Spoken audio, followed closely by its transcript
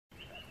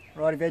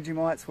Righty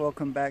Vegemites,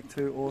 welcome back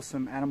to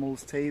Awesome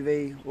Animals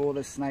TV or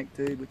the Snake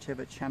Dude,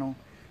 whichever channel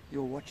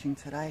you're watching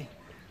today.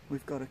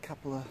 We've got a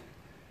couple of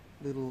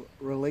little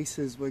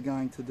releases we're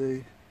going to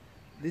do.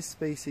 This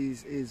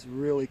species is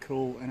really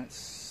cool and it's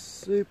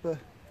super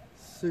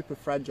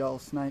fragile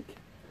snake.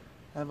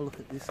 Have a look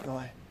at this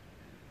guy.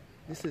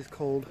 This is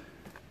called,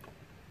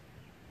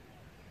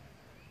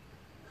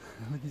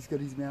 look, he's got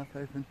his mouth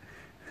open.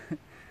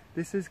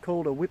 This is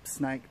called a whip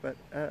snake, but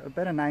a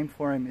better name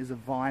for him is a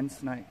vine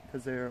snake,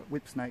 because there are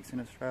whip snakes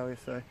in Australia.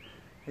 So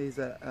he's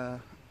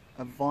a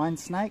vine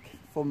snake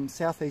from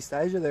Southeast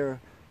Asia. There are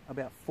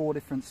about 4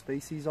 different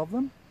species of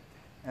them,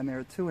 and there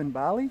are 2 in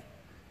Bali,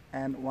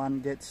 and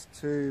one gets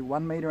to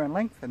 1 metre in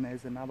length, and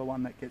there's another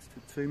one that gets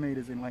to 2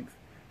 metres in length.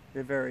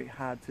 They're very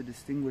hard to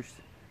distinguish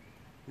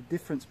the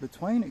difference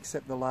between,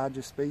 except the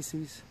larger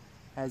species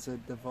has a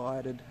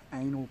divided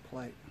anal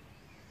plate.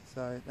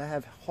 So they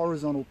have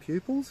horizontal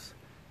pupils,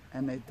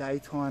 and they're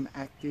daytime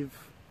active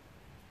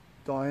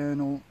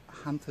diurnal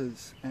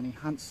hunters, and he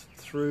hunts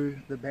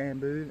through the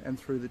bamboo and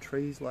through the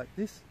trees like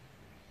this,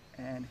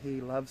 and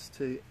he loves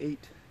to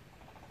eat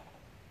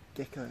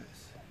geckos.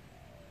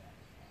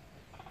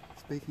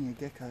 Speaking of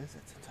geckos,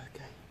 that's a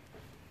tokay.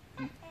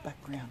 In the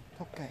background,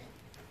 tokay.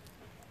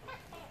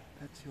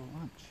 That's your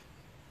lunch.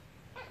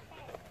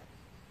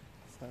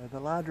 So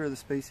the larger of the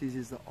species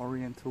is the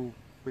oriental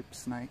whip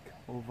snake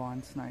or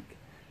vine snake.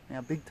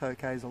 Now big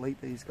tokays will eat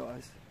these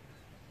guys,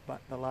 but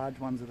the large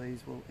ones of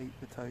these will eat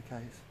the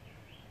tokays.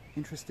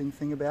 Interesting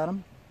thing about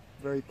them,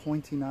 very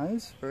pointy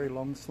nose, very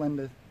long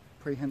slender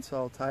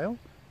prehensile tail,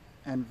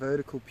 and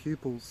vertical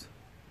pupils,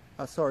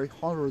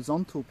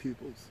 horizontal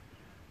pupils.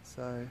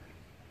 So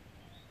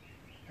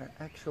they're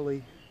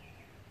actually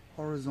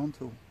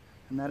horizontal,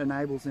 and that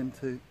enables them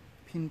to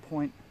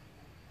pinpoint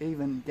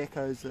even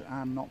geckos that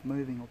are not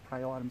moving, or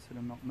prey items that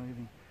are not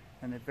moving.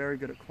 And they're very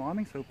good at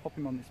climbing, so we'll pop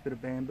him on this bit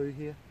of bamboo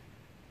here,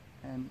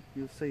 and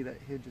you'll see that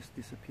he'll just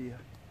disappear.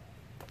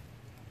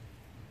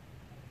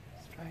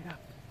 Straight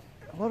up.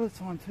 A lot of the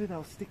time too,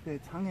 they'll stick their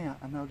tongue out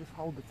and they'll just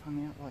hold the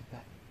tongue out like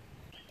that.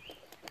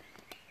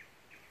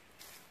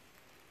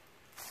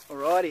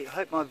 Alrighty, I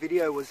hope my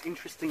video was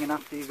interesting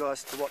enough for you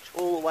guys to watch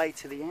all the way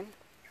to the end.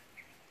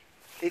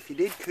 If you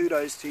did,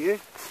 kudos to you.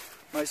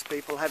 Most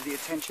people have the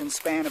attention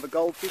span of a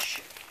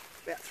goldfish,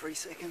 about 3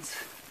 seconds,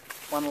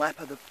 1 lap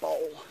of the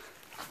bowl.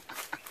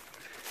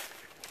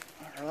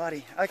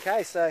 Alrighty,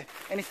 okay, so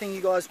anything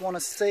you guys want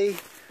to see,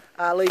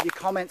 leave your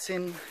comments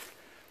in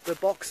the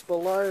box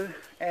below,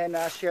 and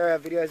share our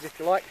videos if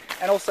you like.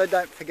 And also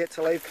don't forget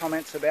to leave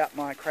comments about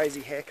my crazy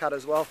haircut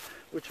as well,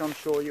 which I'm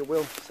sure you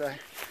will. So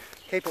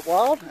keep it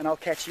wild, and I'll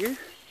catch you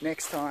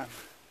next time.